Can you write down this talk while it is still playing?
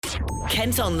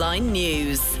Kent Online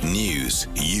News. News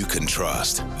you can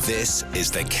trust. This is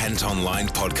the Kent Online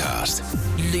Podcast.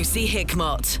 Lucy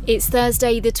Hickmott. It's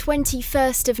Thursday, the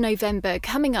 21st of November.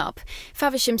 Coming up,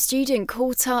 Faversham student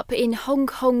caught up in Hong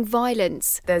Kong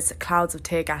violence. There's clouds of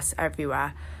tear gas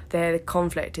everywhere. The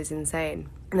conflict is insane.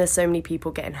 And there's so many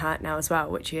people getting hurt now as well,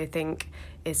 which I think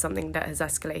is something that has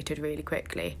escalated really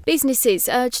quickly. Businesses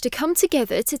urged to come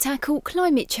together to tackle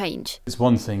climate change. It's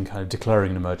one thing kind of declaring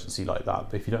an emergency like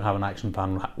that, but if you don't have an action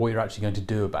plan on what you're actually going to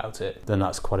do about it, then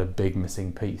that's quite a big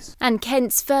missing piece. And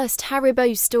Kent's first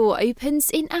Haribo store opens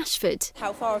in Ashford.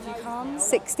 How far have you come?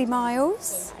 60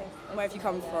 miles. And where have you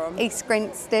come from? East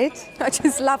Grinstead. I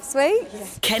just love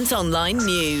sweets. Kent Online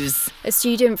News. A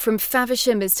student from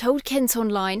Faversham has told Kent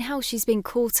Online how she's been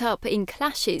caught up in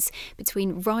clashes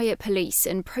between riot police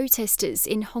and protesters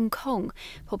in Hong Kong.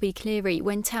 Poppy Cleary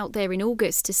went out there in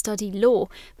August to study law,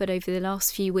 but over the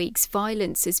last few weeks,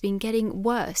 violence has been getting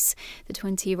worse. The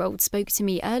 20-year-old spoke to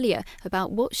me earlier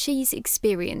about what she's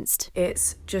experienced.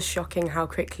 It's just shocking how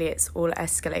quickly it's all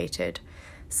escalated.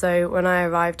 So when I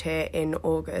arrived here in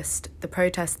August, the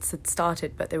protests had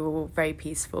started, but they were all very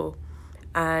peaceful.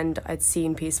 And I'd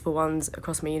seen peaceful ones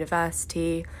across my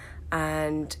university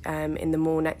and in the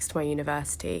mall next to my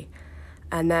university.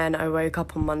 And then I woke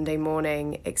up on Monday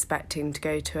morning expecting to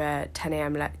go to a 10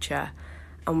 a.m. lecture.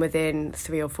 And within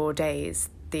 3 or 4 days,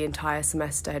 the entire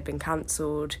semester had been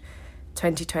cancelled.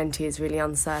 2020 is really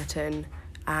uncertain.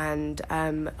 And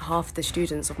half the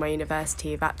students of my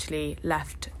university have actually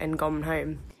left and gone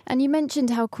home. And you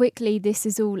mentioned how quickly this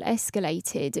has all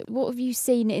escalated. What have you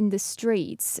seen in the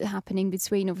streets happening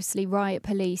between, obviously, riot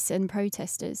police and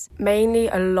protesters? Mainly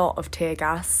a lot of tear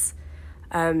gas.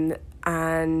 So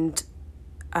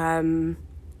the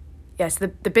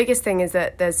biggest thing is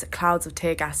that there's clouds of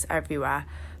tear gas everywhere,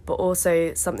 but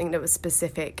also something that was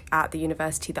specific at the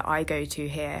university that I go to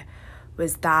here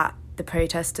was that the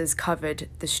protesters covered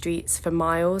the streets for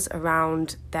miles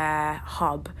around their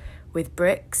hub with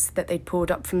bricks that they'd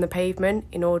pulled up from the pavement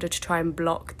in order to try and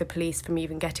block the police from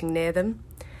even getting near them.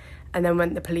 And then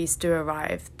when the police do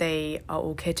arrive, they are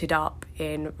all kitted up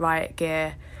in riot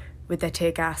gear with their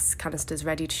tear gas canisters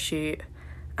ready to shoot.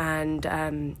 And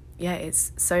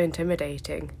it's so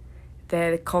intimidating.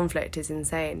 The conflict is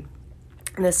insane.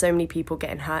 And there's so many people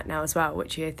getting hurt now as well,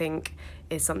 which I think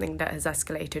is something that has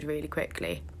escalated really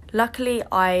quickly. Luckily,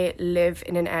 I live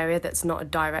in an area that's not a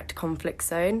direct conflict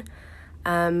zone.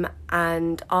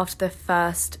 And after the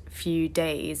first few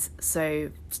days,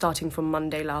 so starting from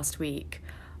Monday last week,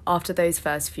 after those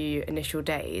first few initial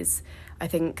days, I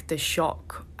think the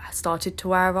shock started to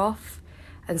wear off.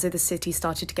 And so the city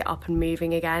started to get up and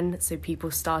moving again. So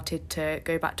people started to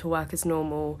go back to work as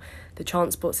normal. The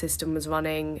transport system was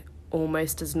running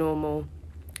almost as normal.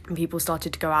 And people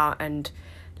started to go out and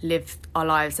live our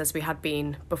lives as we had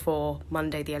been before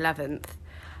Monday the 11th.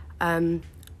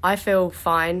 I feel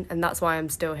fine, and that's why I'm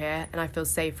still here, and I feel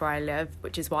safe where I live,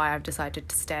 which is why I've decided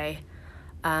to stay.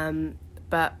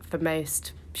 But for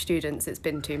most students, it's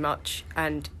been too much,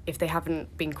 and if they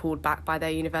haven't been called back by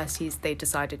their universities, they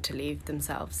decided to leave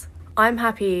themselves. I'm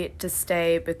happy to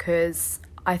stay because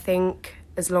I think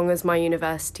as long as my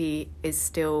university is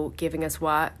still giving us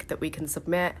work that we can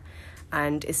submit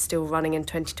and is still running in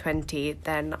 2020,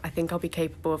 then I think I'll be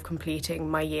capable of completing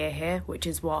my year here, which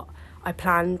is what I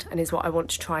planned and is what I want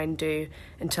to try and do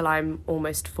until I'm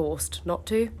almost forced not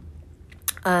to.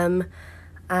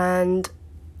 And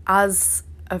as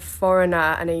a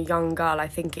foreigner and a young girl, I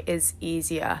think it is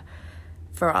easier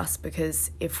for us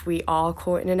because if we are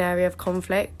caught in an area of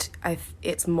conflict,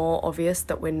 it's more obvious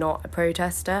that we're not a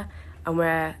protester and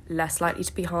we're less likely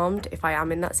to be harmed if I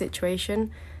am in that situation.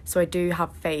 So I do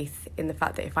have faith in the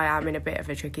fact that if I am in a bit of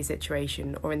a tricky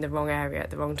situation or in the wrong area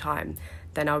at the wrong time,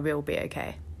 then I will be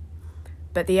okay.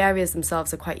 But the areas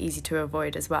themselves are quite easy to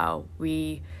avoid as well.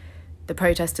 The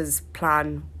protesters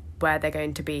plan where they're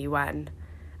going to be when,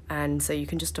 and so you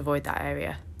can just avoid that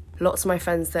area. Lots of my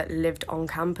friends that lived on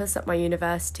campus at my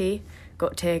university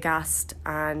got tear gassed,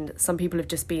 and some people have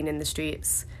just been in the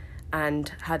streets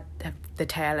and had the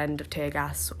tail end of tear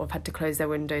gas or have had to close their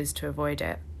windows to avoid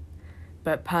it.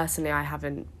 But personally, I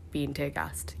haven't been tear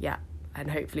gassed yet,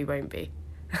 and hopefully won't be.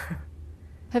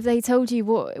 Have they told you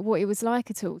what it was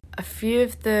like at all? A few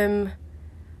of them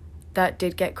that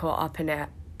did get caught up in it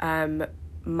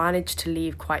managed to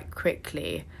leave quite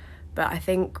quickly, but I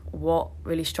think what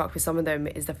really struck with some of them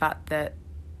is the fact that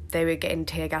they were getting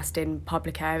tear gassed in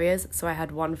public areas. So I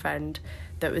had one friend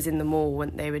that was in the mall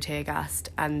when they were tear gassed,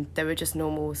 and there were just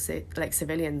normal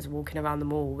civilians walking around the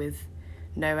mall with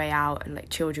no way out, and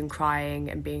children crying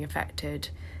and being affected.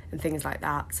 and things like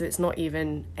that. So it's not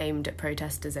even aimed at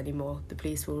protesters anymore. The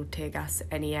police will tear gas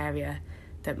any area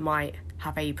that might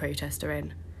have a protester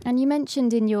in. And you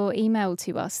mentioned in your email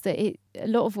to us that a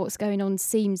lot of what's going on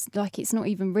seems like it's not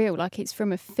even real, like it's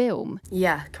from a film.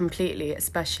 Yeah, completely,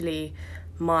 especially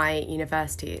my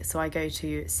university. So I go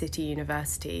to City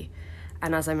University,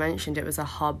 and as I mentioned, it was a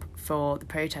hub for the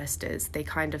protesters. They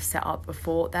kind of set up a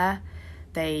fort there.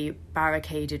 They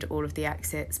barricaded all of the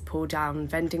exits, pulled down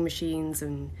vending machines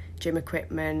and gym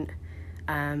equipment.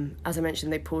 As I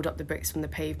mentioned, they pulled up the bricks from the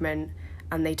pavement,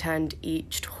 and they turned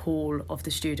each hall of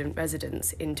the student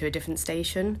residence into a different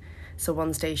station. So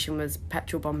one station was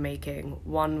petrol bomb making,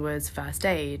 one was first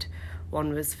aid,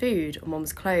 one was food, and one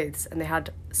was clothes. And they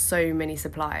had so many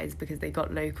supplies because they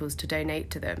got locals to donate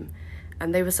to them.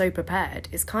 And they were so prepared.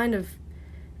 It's kind of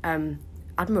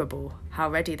admirable how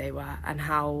ready they were and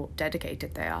how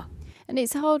dedicated they are. And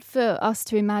it's hard for us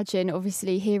to imagine,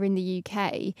 obviously, here in the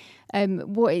UK,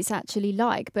 what it's actually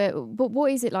like. But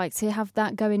what is it like to have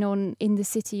that going on in the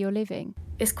city you're living?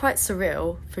 It's quite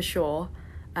surreal, for sure.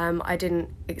 I didn't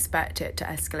expect it to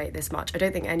escalate this much. I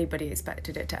don't think anybody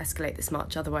expected it to escalate this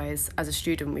much. Otherwise, as a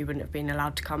student, we wouldn't have been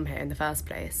allowed to come here in the first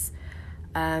place.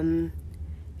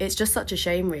 It's just such a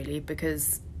shame, really,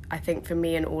 because I think for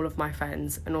me and all of my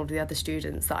friends and all the other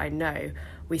students that I know,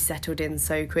 we settled in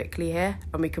so quickly here,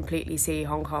 and we completely see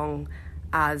Hong Kong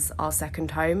as our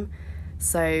second home.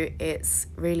 So it's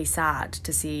really sad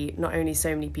to see not only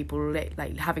so many people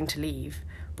having to leave,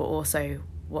 but also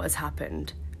what has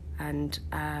happened and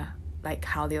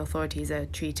how the authorities are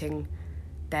treating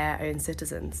their own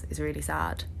citizens is really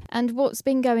sad. And what's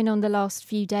been going on the last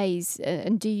few days,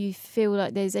 and do you feel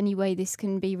like there's any way this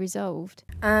can be resolved?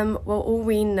 Well, all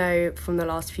we know from the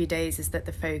last few days is that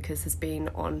the focus has been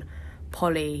on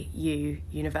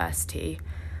University,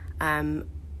 but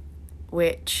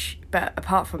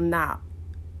apart from that,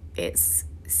 it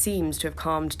seems to have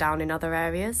calmed down in other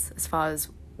areas, as far as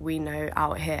we know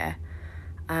out here.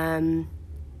 And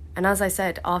as I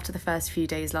said, after the first few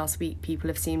days last week, people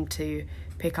have seemed to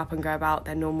pick up and go about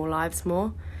their normal lives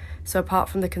more. So apart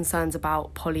from the concerns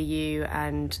about PolyU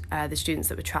and the students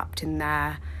that were trapped in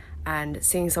there, and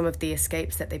seeing some of the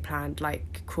escapes that they planned,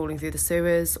 like crawling through the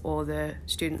sewers, or the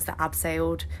students that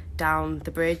abseiled down the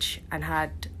bridge and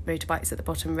had motorbikes at the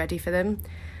bottom ready for them,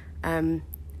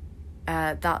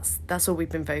 that's all we've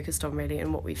been focused on, really,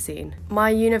 and what we've seen. My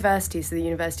university, so the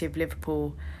University of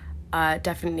Liverpool,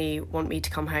 definitely want me to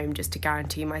come home just to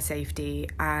guarantee my safety,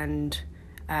 and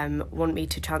want me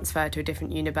to transfer to a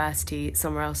different university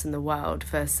somewhere else in the world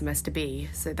for semester B,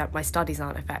 so that my studies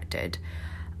aren't affected.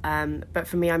 But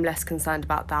for me, I'm less concerned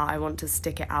about that. I want to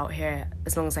stick it out here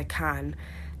as long as I can.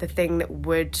 The thing that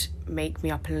would make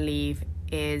me up and leave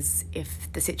is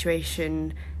if the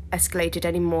situation escalated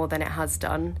any more than it has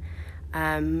done,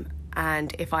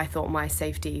 and if I thought my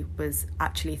safety was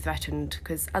actually threatened,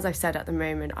 because as I've said, at the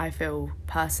moment I feel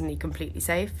personally completely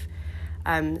safe.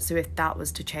 So if that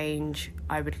was to change,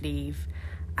 I would leave.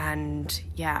 And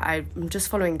yeah, I'm just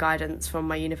following guidance from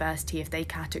my university. If they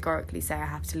categorically say I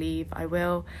have to leave, I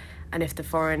will. And if the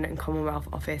Foreign and Commonwealth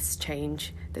Office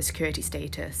change the security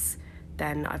status,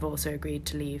 then I've also agreed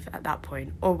to leave at that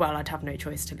point. Or, well, I'd have no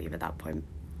choice to leave at that point.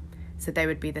 So they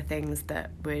would be the things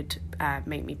that would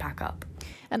make me pack up.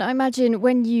 And I imagine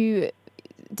when you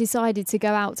decided to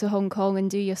go out to Hong Kong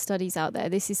and do your studies out there,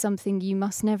 this is something you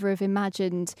must never have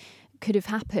imagined could have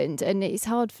happened, and it's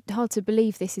hard to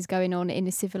believe this is going on in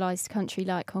a civilised country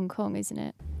like Hong Kong, isn't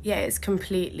it? Yeah, it's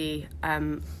completely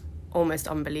almost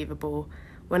unbelievable.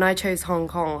 When I chose Hong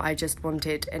Kong, I just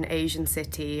wanted an Asian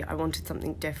city. I wanted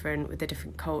something different with a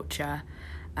different culture,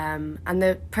 and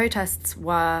the protests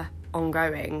were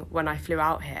ongoing when I flew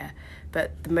out here,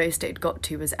 but the most it got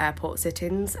to was airport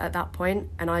sit-ins at that point,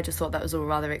 and I just thought that was all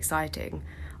rather exciting.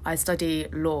 I study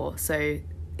law, so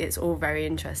it's all very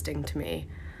interesting to me.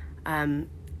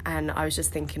 And I was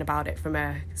just thinking about it from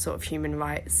a sort of human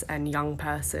rights and young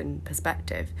person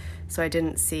perspective. So I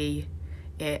didn't see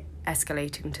it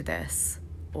escalating to this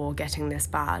or getting this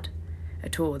bad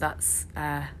at all. That's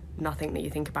nothing that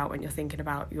you think about when you're thinking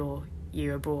about your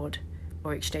year abroad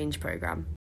or exchange programme.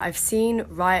 I've seen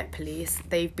riot police.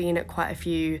 They've been at quite a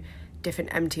few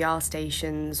different MTR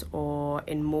stations or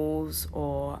in malls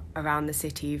or around the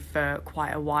city for quite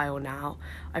a while now.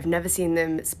 I've never seen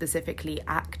them specifically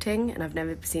acting, and I've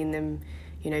never seen them,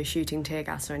 shooting tear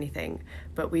gas or anything,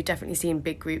 but we've definitely seen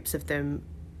big groups of them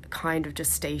kind of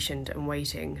just stationed and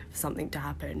waiting for something to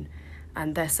happen,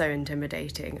 and they're so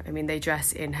intimidating. I mean, they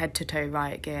dress in head-to-toe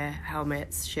riot gear,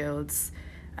 helmets, shields,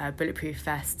 bulletproof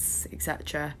vests,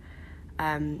 etc.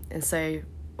 And so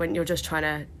when you're just trying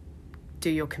to do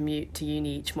your commute to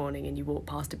uni each morning and you walk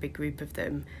past a big group of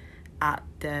them at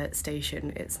the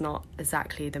station, it's not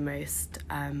exactly the most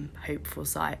hopeful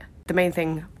sight. The main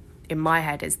thing in my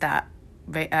head is that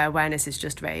awareness is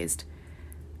just raised,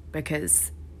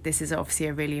 because this is obviously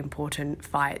a really important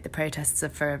fight. The protests are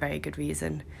for a very good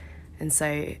reason, and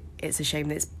so it's a shame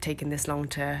that it's taken this long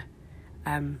to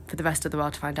for the rest of the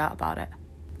world to find out about it.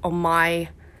 On my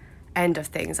end of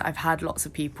things, I've had lots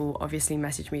of people obviously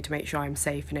message me to make sure I'm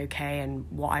safe and okay and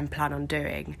what I'm planning on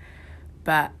doing,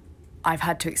 but I've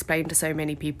had to explain to so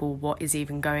many people what is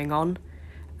even going on,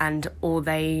 and all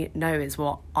they know is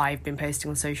what I've been posting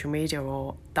on social media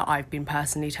or that I've been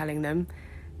personally telling them.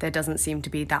 There doesn't seem to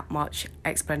be that much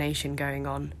explanation going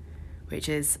on, which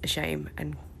is a shame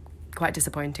and quite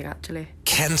disappointing, actually.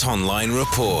 Kent Online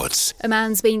reports. A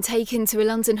man's been taken to a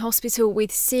London hospital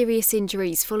with serious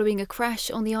injuries following a crash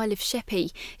on the Isle of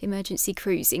Sheppey. Emergency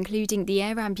crews, including the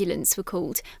air ambulance, were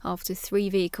called after 3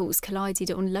 vehicles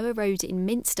collided on Lower Road in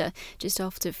Minster just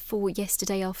after 4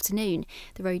 yesterday afternoon.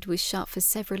 The road was shut for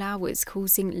several hours,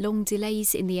 causing long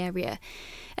delays in the area.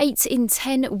 8 in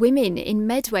 10 women in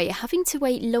Medway are having to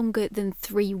wait longer than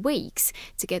 3 weeks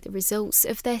to get the results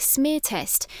of their smear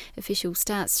test. Official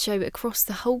stats show across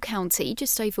the whole county,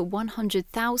 just over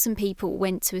 100,000 people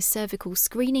went to a cervical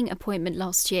screening appointment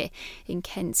last year. In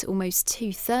Kent, almost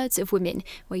 2/3 of women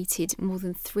waited more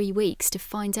than 3 weeks to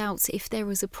find out if there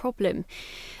was a problem.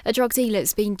 A drug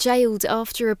dealer's been jailed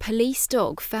after a police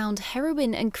dog found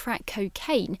heroin and crack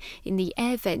cocaine in the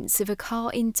air vents of a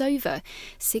car in Dover.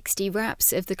 60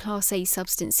 wraps of the Class A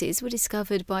substances were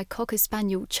discovered by Cocker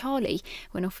Spaniel Charlie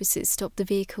when officers stopped the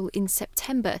vehicle in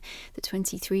September. The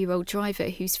 23-year-old driver,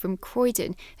 who's from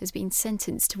Croydon, has been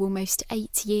sentenced to almost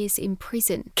 8 years in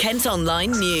prison. Kent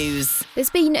Online News. There's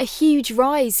been a huge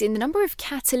rise in the number of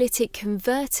catalytic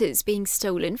converters being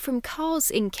stolen from cars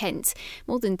in Kent.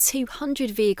 More than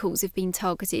 200 vehicles have been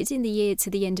targeted in the year to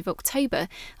the end of October,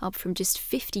 up from just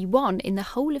 51 in the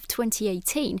whole of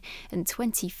 2018 and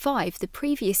 25 the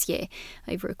previous year.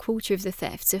 Over a quarter of the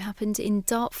thefts have happened in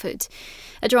Dartford.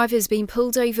 A driver's been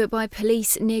pulled over by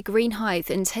police near Greenhithe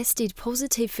and tested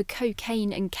positive for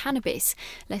cocaine and cannabis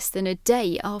less than a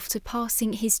day after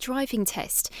passing his driving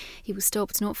test. He was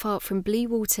stopped not far from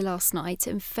Bluewater last night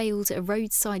and failed a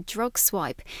roadside drug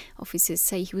swipe. Officers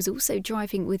say he was also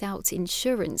driving without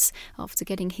insurance after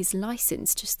getting his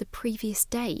licence just the previous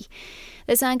day.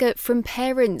 There's anger from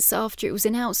parents after it was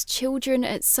announced children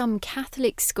at some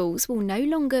Catholic schools will no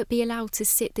longer be allowed to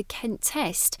sit the Kent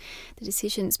test. The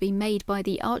decision's been made by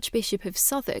the Archbishop of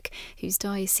Southwark, whose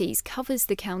diocese covers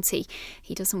the county.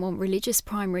 He doesn't want religious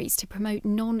primaries to promote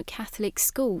non-Catholic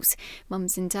schools.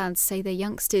 Mums and dads say their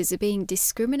youngsters are being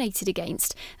discriminated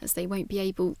against as they won't be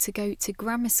able to go to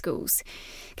grammar schools.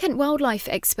 Kent wildlife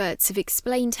experts have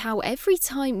explained how every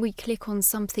time we click on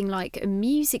something like a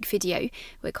music video,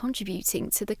 we're contributing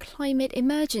to the climate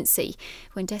emergency.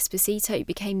 When Despacito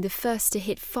became the first to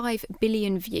hit 5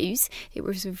 billion views, it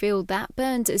was revealed that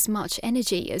burned as much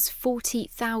energy as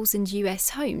 40,000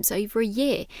 US homes over a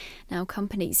year. Now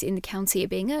companies in the county are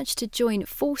being urged to join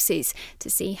forces to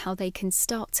see how they can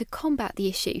start to combat the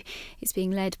issue. It's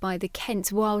being led by the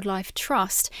Kent Wildlife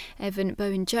Trust. Evan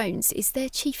Bowen-Jones is their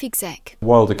chief exec.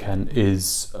 Wilder Kent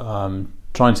is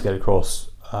trying to get across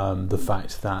the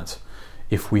fact that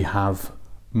if we have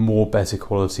more better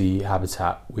quality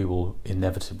habitat, we will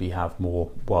inevitably have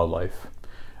more wildlife,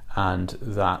 and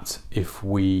that if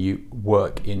we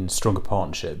work in stronger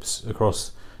partnerships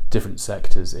across different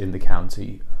sectors in the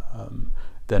county,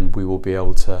 then we will be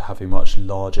able to have a much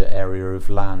larger area of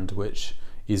land which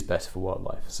is better for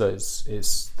wildlife. So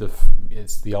it's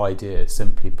the idea,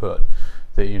 simply put,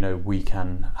 that we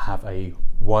can have a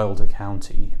wilder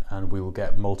county and we will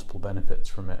get multiple benefits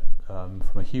from it from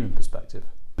a human perspective.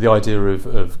 The idea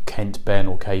of Kent Ben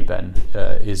or K-Ben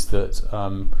is that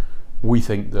we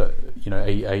think that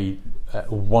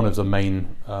one of the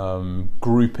main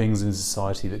groupings in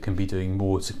society that can be doing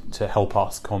more to help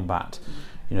us combat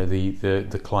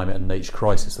the climate and nature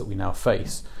crisis that we now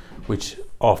face, which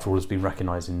after all has been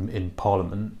recognised in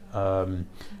Parliament.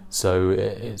 So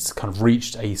it's kind of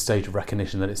reached a stage of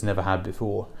recognition that it's never had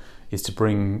before, is to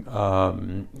bring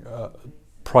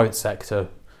private sector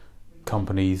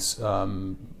companies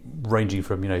ranging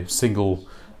from single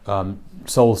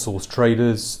sole source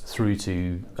traders through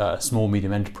to small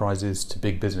medium enterprises to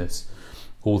big business,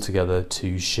 all together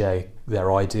to share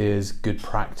their ideas, good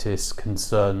practice,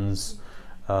 concerns,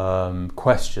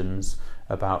 questions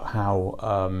about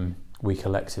how we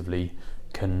collectively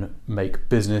can make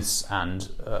business and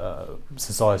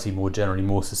society more generally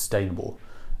more sustainable.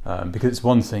 Because it's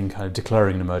one thing kind of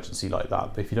declaring an emergency like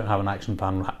that, but if you don't have an action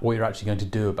plan, what you're actually going to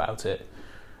do about it,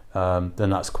 then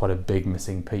that's quite a big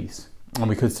missing piece. And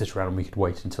we could sit around and we could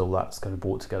wait until that's kind of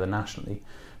brought together nationally.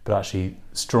 But actually,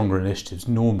 stronger initiatives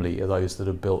normally are those that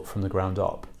are built from the ground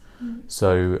up.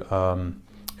 So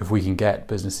if we can get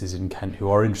businesses in Kent who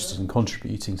are interested in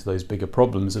contributing to those bigger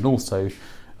problems, and also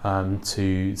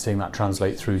to seeing that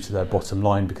translate through to their bottom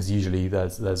line, because usually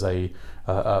there's a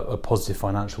positive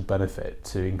financial benefit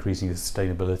to increasing the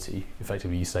sustainability.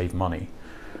 Effectively, you save money.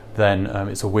 Then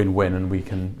it's a win-win, and we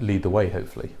can lead the way.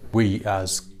 Hopefully, we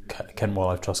as Kent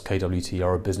Wildlife Trust KWT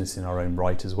are a business in our own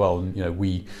right as well, and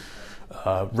we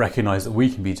recognise that we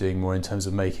can be doing more in terms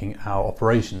of making our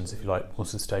operations, if you like, more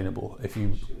sustainable. If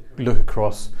you look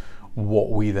across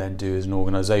what we then do as an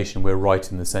organisation, we're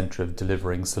right in the centre of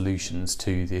delivering solutions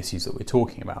to the issues that we're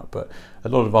talking about. But a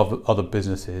lot of other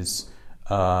businesses,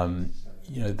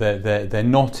 they're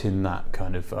not in that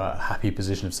kind of happy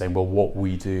position of saying, well, what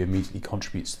we do immediately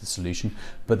contributes to the solution,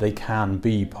 but they can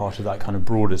be part of that kind of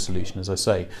broader solution, as I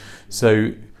say.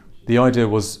 So the idea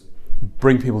was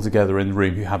bring people together in the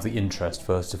room who have the interest,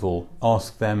 first of all,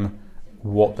 ask them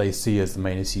what they see as the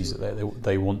main issues that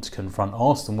they want to confront,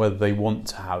 ask them whether they want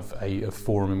to have a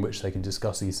forum in which they can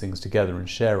discuss these things together and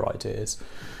share ideas.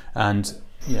 And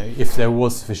if there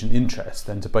was sufficient interest,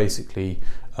 then to basically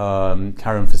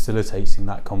carry on facilitating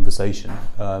that conversation,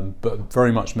 but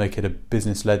very much make it a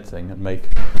business-led thing and make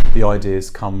the ideas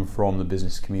come from the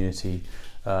business community,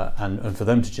 and for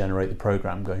them to generate the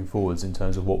programme going forwards in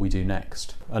terms of what we do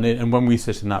next. And when we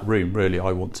sit in that room, really,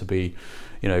 I want to be,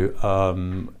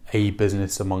 a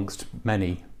business amongst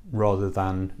many, rather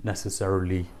than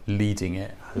necessarily leading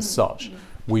it as such.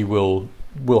 We will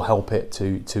help it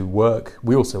to work.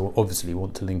 We also obviously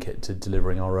want to link it to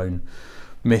delivering our own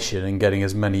mission and getting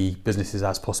as many businesses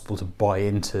as possible to buy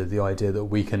into the idea that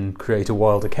we can create a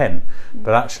wilder Kent.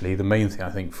 But actually the main thing I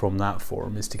think from that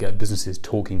forum is to get businesses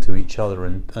talking to each other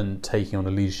and taking on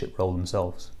a leadership role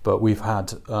themselves. But we've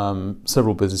had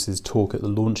several businesses talk at the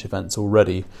launch events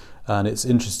already, and it's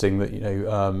interesting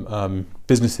that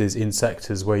businesses in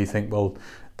sectors where you think, well,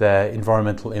 their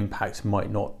environmental impact might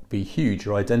not be huge,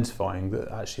 are identifying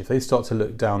that actually if they start to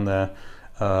look down their,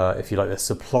 if you like, their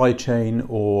supply chain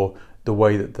or the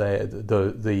way that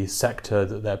the sector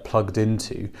that they're plugged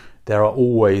into, there are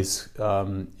always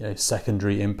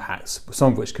secondary impacts,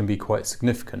 some of which can be quite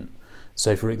significant.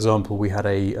 So, for example, we had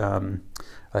a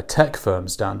tech firm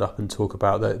stand up and talk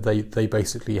about that they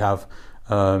basically have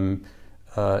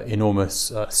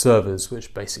enormous servers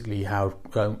which basically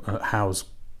house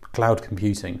cloud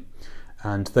computing,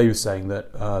 and they were saying that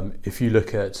if you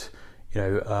look at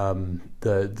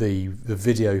the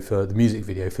video for the music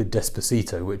video for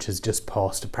Despacito, which has just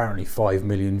passed apparently 5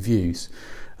 million views,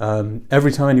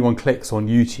 every time anyone clicks on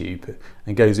YouTube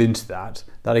and goes into that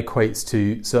equates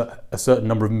to a certain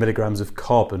number of milligrams of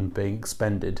carbon being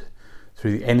expended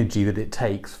through the energy that it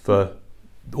takes for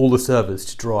all the servers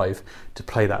to drive to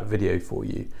play that video for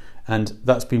you. And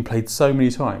that's been played so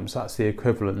many times, that's the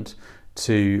equivalent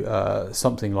to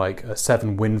something like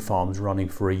 7 wind farms running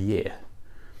for a year.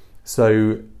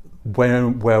 So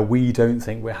where we don't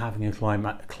think we're having a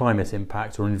climate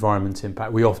impact or environment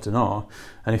impact, we often are.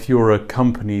 And if you're a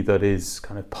company that is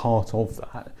kind of part of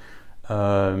that,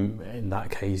 in that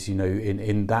case,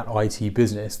 in that IT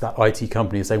business, that IT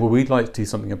company is saying, well, we'd like to do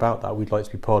something about that. We'd like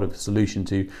to be part of a solution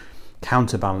to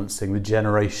counterbalancing the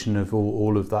generation of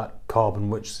all of that carbon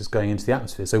which is going into the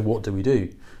atmosphere. So what do?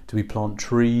 Do we plant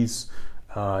trees?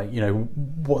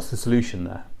 What's the solution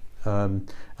there?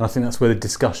 And I think that's where the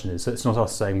discussion is. So it's not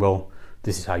us saying, well,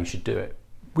 this is how you should do it.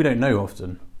 We don't know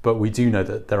often, but we do know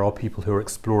that there are people who are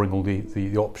exploring all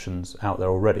the options out there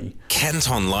already. Kent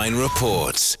Online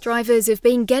reports. Drivers have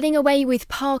been getting away with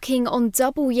parking on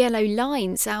double yellow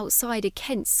lines outside a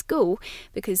Kent school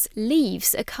because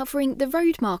leaves are covering the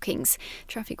road markings.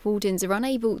 Traffic wardens are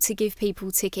unable to give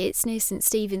people tickets near St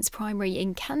Stephen's Primary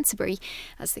in Canterbury,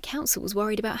 as the council was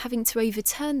worried about having to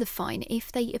overturn the fine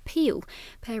if they appeal.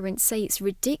 Parents say it's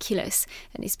ridiculous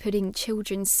and is putting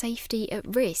children's safety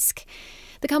at risk.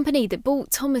 The company that bought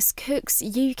Thomas Cook's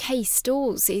UK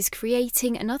stores is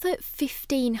creating another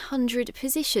 1,500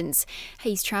 positions.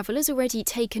 Hayes Travel has already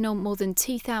taken on more than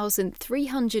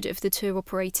 2,300 of the tour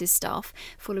operator's staff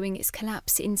following its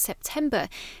collapse in September.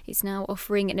 It's now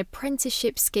offering an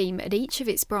apprenticeship scheme at each of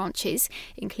its branches,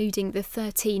 including the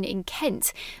 13 in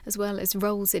Kent, as well as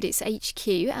roles at its HQ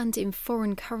and in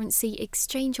foreign currency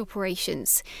exchange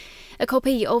operations. A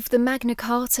copy of the Magna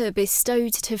Carta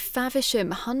bestowed to Faversham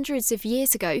hundreds of years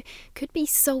years ago could be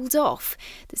sold off.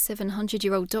 The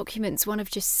 700-year-old document's one of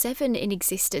just 7 in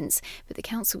existence, but the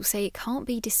council say it can't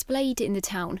be displayed in the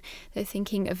town. They're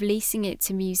thinking of leasing it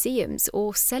to museums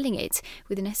or selling it,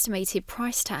 with an estimated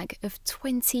price tag of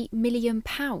 £20 million.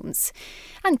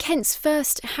 And Kent's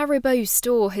first Haribo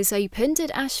store has opened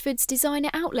at Ashford's Designer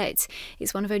Outlet.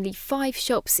 It's one of only 5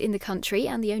 shops in the country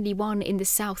and the only one in the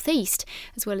southeast.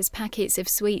 As well as packets of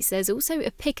sweets, there's also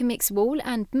a pick-and-mix wall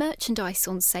and merchandise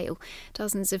on sale.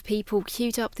 Dozens of people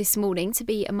queued up this morning to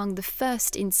be among the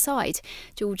first inside.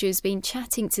 Georgia's been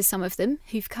chatting to some of them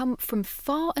who've come from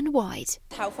far and wide.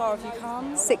 How far have you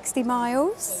come? 60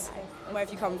 miles. And where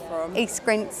have you come from? East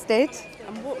Grinstead.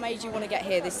 And what made you want to get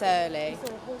here this early?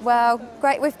 Well,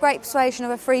 with great persuasion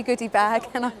of a free goodie bag,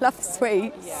 and I love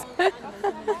sweets. Yeah.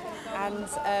 And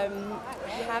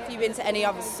have you been to any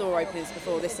other store openings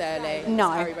before this early?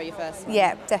 No. Is Haribo your first one?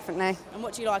 Yeah, definitely. And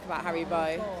what do you like about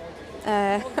Haribo?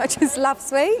 I just love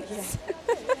sweets.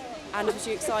 Yeah. And was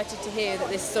you excited to hear that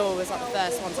this store was like the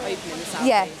first one to open in the south?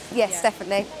 Yes,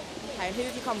 definitely. Okay, and who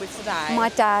have you come with today? My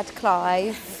dad,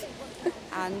 Clive.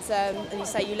 And you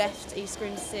say you left East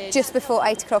Grinstead? Just before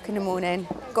 8 o'clock in the morning.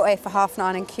 Got here for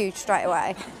 9:30 and queued straight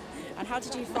away. And how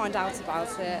did you find out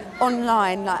about it?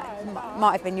 Online,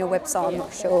 might have been your website, I'm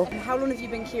not sure. And how long have you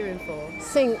been queuing for?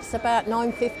 Since about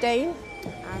 9:15.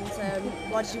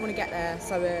 And why did you want to get there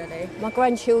so early? My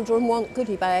grandchildren want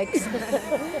goodie bags.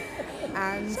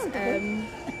 And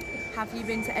have you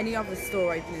been to any other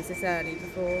store openings this early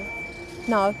before?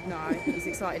 No. No, he's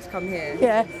excited to come here.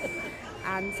 Yeah.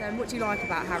 And what do you like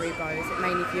about Haribo? Is it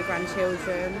mainly for your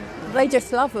grandchildren? They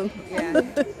just love them. Yeah.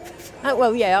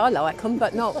 Well, yeah, I like them,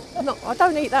 but not. I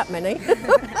don't eat that many.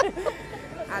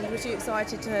 And was you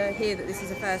excited to hear that this is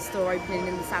the first store opening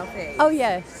in the southeast? Oh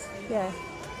yes, yeah.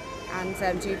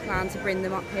 And do you plan to bring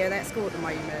them up here? They're at school at the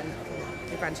moment,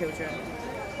 your grandchildren?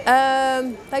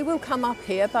 They will come up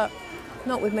here, but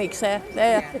not with me, because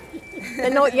they're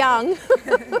not young.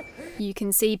 You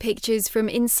can see pictures from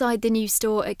inside the new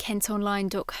store at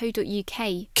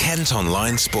kentonline.co.uk. Kent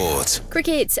Online Sport.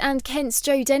 Cricket, and Kent's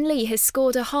Joe Denley has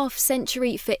scored a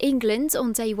half-century for England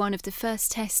on day 1 of the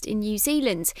first test in New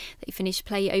Zealand. They finished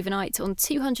play overnight on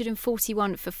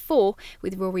 241 for 4,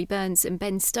 with Rory Burns and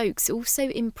Ben Stokes also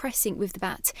impressing with the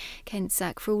bat. Kent's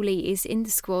Zach Crawley is in the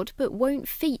squad but won't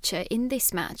feature in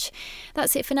this match.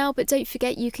 That's it for now, but don't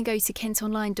forget you can go to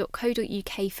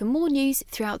kentonline.co.uk for more news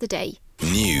throughout the day.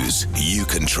 News you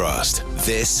can trust.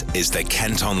 This is the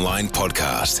Kent Online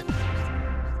Podcast.